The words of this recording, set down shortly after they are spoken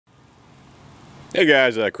Hey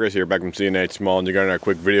guys, Chris here, back from CNH Small, and I got another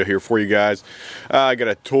quick video here for you guys. I got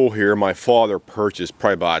a tool here my father purchased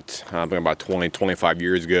probably about 20-25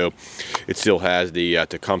 years ago. It still has the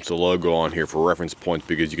Tecumseh logo on here for reference points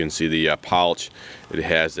because you can see the pouch. It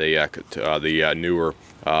has the newer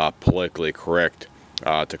politically correct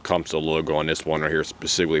Tecumseh logo on this one right here,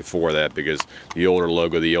 specifically for that, because the older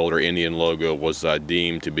logo, the older Indian logo, was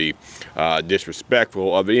deemed to be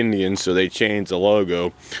disrespectful of Indians, so they changed the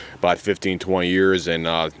logo about 15-20 years, and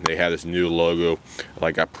they had this new logo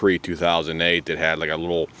like a pre-2008 that had like a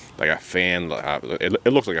little, like a fan,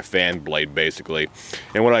 it looks like a fan blade basically.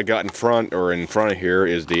 And what I got in front of here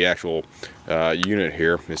is the actual unit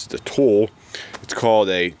here. It's the tool. It's called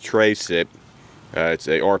a Treysit. It's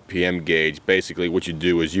a RPM gauge. Basically what you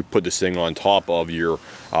do is you put this thing on top of your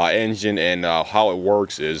engine, and how it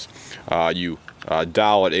works is you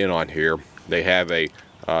dial it in on here. They have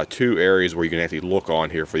two areas where you can actually look on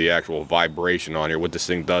here for the actual vibration on here. What this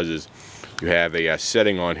thing does is you have a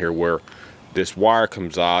setting on here where this wire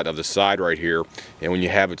comes out of the side right here, and when you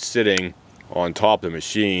have it sitting on top of the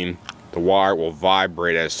machine, the wire will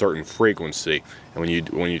vibrate at a certain frequency.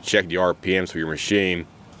 And when you check the RPMs for your machine,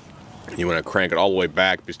 you want to crank it all the way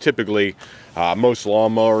back, because typically most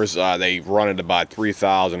lawnmowers they run at about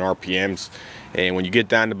 3,000 RPMs, and when you get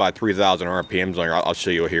down to about 3,000 RPMs on here, I'll show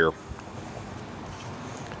you here.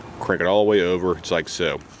 Crank it all the way over, it's like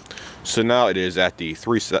so. So now it is at the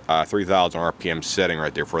 3,000 RPM setting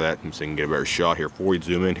right there for that. So you can get a better shot here for you.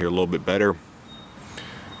 Zoom in here a little bit better.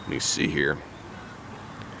 Let me see here.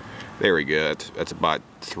 There we go. That's about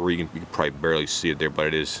 3. You can probably barely see it there,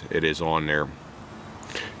 but it is on there.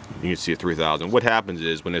 You can see it 3,000. What happens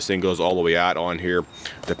is when this thing goes all the way out on here,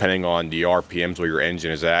 depending on the RPMs where your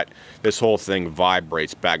engine is at, this whole thing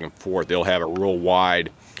vibrates back and forth. They'll have a real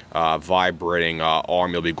wide vibrating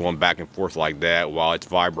arm. You'll be going back and forth like that while it's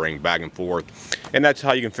vibrating back and forth. And that's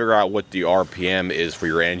how you can figure out what the RPM is for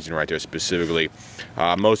your engine right there specifically.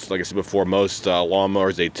 Like I said before, most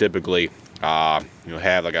lawnmowers, they typically have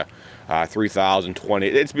like a 3,020.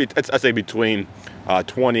 It's I'd say between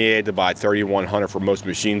 28 to about 3,100 for most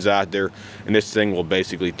machines out there, and this thing will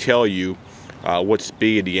basically tell you what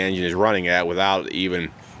speed the engine is running at without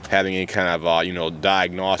even having any kind of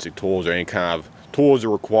diagnostic tools or any kind of tools that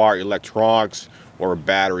require electronics or a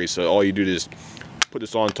battery. So all you do is put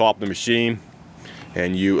this on top of the machine,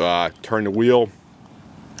 and you turn the wheel,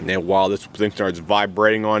 and then while this thing starts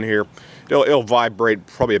vibrating on here, it'll vibrate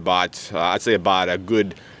probably about I'd say about a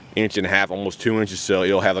good 1.5 inches, almost 2 inches. So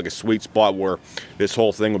it'll have like a sweet spot where this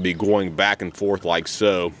whole thing will be going back and forth like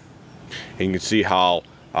so, and you can see how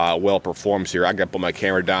well it performs here. I got to put my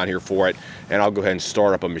camera down here for it, and I'll go ahead and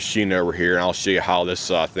start up a machine over here, and I'll show you how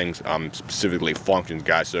this thing specifically functions,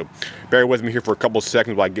 guys. So bear with me here for a couple of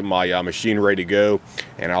seconds while I get my machine ready to go,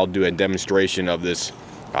 and I'll do a demonstration of this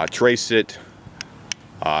Treysit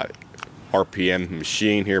RPM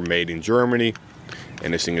machine here, made in Germany.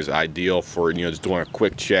 And this thing is ideal for just doing a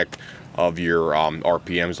quick check of your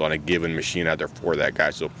RPMs on a given machine out there for that,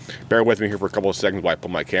 guys. So bear with me here for a couple of seconds while I put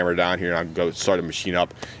my camera down here, and I'll go start the machine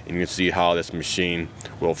up, and you can see how this machine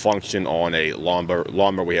will function on a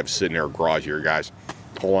lawnmower we have sitting in our garage here, guys.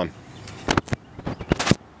 Hold on.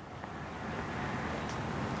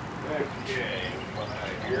 Okay,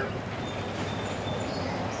 here.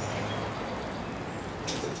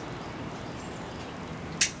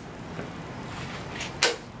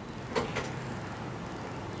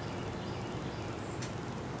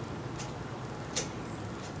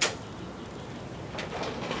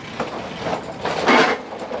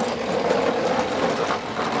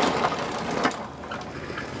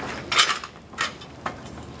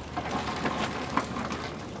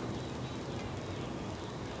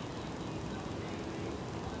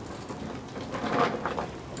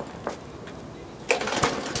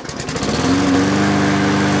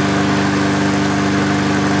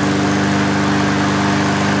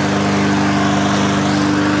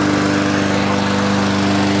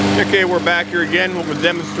 Okay, we're back here again. We'll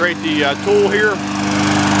demonstrate the tool here.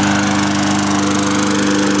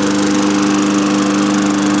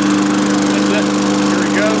 That's it. Here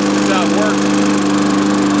we go. That's how it works.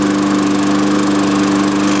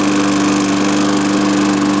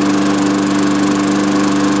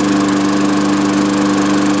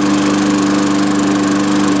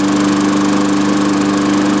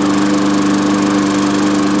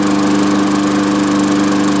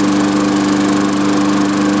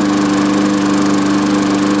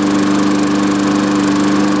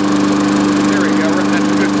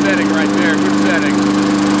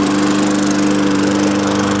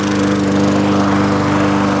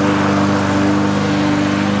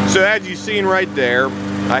 So as you've seen right there,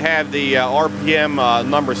 I have the RPM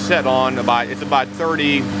number set on it's about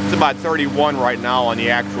 31 right now on the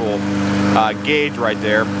actual gauge right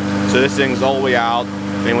there. So this thing's all the way out,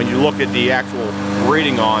 and when you look at the actual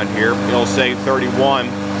reading on here, it'll say 31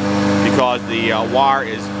 because the wire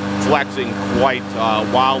is flexing quite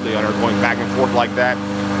wildly on her, going back and forth like that.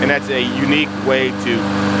 And that's a unique way to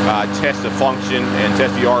test the function and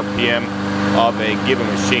test the RPM of a given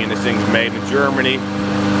machine. This thing's made in Germany.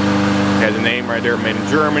 It has a name right there, made in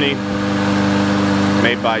Germany.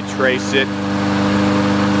 Made by Treysit.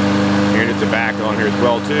 Here's the tobacco on here as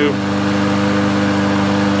well too.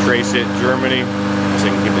 Treysit, Germany. So I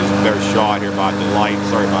can give this a better shot here about the light.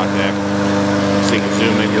 Sorry about that. So you can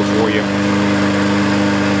zoom in here for you.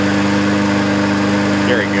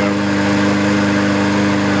 There you go.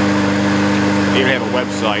 Even have a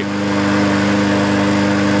website.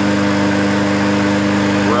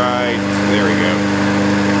 Right, there we go.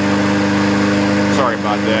 Sorry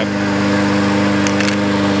about that.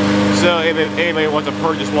 So if anybody wants to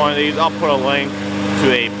purchase one of these, I'll put a link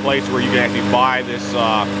to a place where you can actually buy this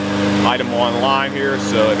item online here.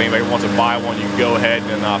 So if anybody wants to buy one, you can go ahead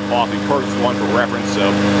and possibly purchase one for reference.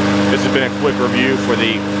 So this has been a quick review for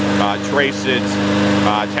the Treysit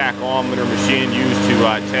tachometer machine used to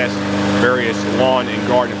test various lawn and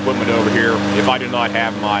garden equipment over here if I do not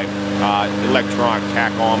have my electronic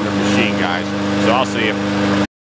tachometer machine, guys. So I'll see you.